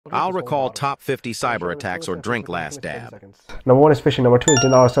I'll recall top 50 cyber attacks or drink last dab. Number 1 is phishing. Number 2 is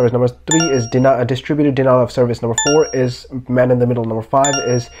denial of service. Number 3 is distributed denial of service. Number 4 is man in the middle. Number 5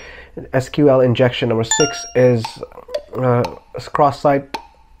 is SQL injection. Number 6 is cross-site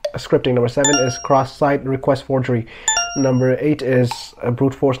scripting. Number 7 is cross-site request forgery. Number 8 is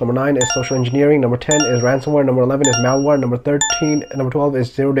brute force. Number 9 is social engineering. Number 10 is ransomware. Number 11 is malware. Number 12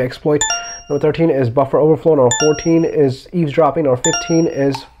 is zero-day exploit. Number 13 is buffer overflow. Number 14 is eavesdropping. Number 15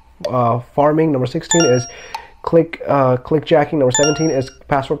 is farming. Number 16 is clickjacking. Number 17 is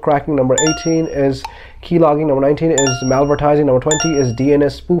password cracking. Number 18 is keylogging. Number 19 is malvertising. Number 20 is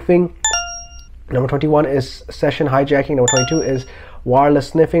DNS spoofing. Number 21 is session hijacking. Number 22 is wireless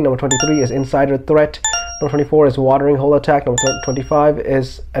sniffing. Number 23 is insider threat. Number 24 is watering hole attack. Number 25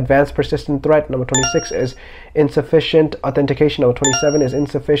 is advanced persistent threat. Number 26 is insufficient authentication. Number 27 is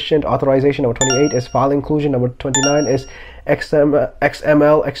insufficient authorization. Number 28 is file inclusion. Number 29 is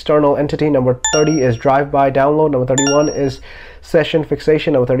XML external entity. Number 30 is drive-by download. Number 31 is session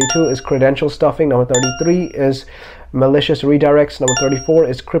fixation. Number 32 is credential stuffing. Number 33 is malicious redirects. Number 34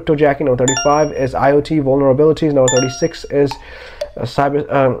 is cryptojacking. Number 35 is IoT vulnerabilities. Number 36 is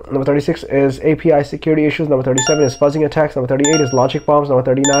number 36 is API security issues. Number 37 is fuzzing attacks. Number 38 is logic bombs. Number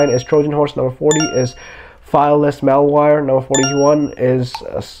 39 is Trojan horse. Number 40 is fileless malware. Number 41 is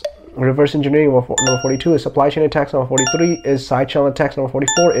reverse engineering. Number 42 is supply chain attacks. Number 43 is side channel attacks. Number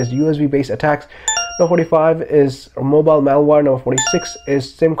 44 is USB based attacks. Number 45 is mobile malware. Number 46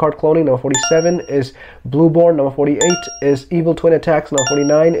 is SIM card cloning. Number 47 is blueborn. Number 48 is evil twin attacks. Number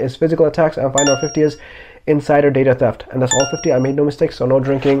 49 is physical attacks. And finally, number 50 is insider data theft. And that's all 50. I made no mistakes, so no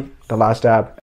drinking the last dab.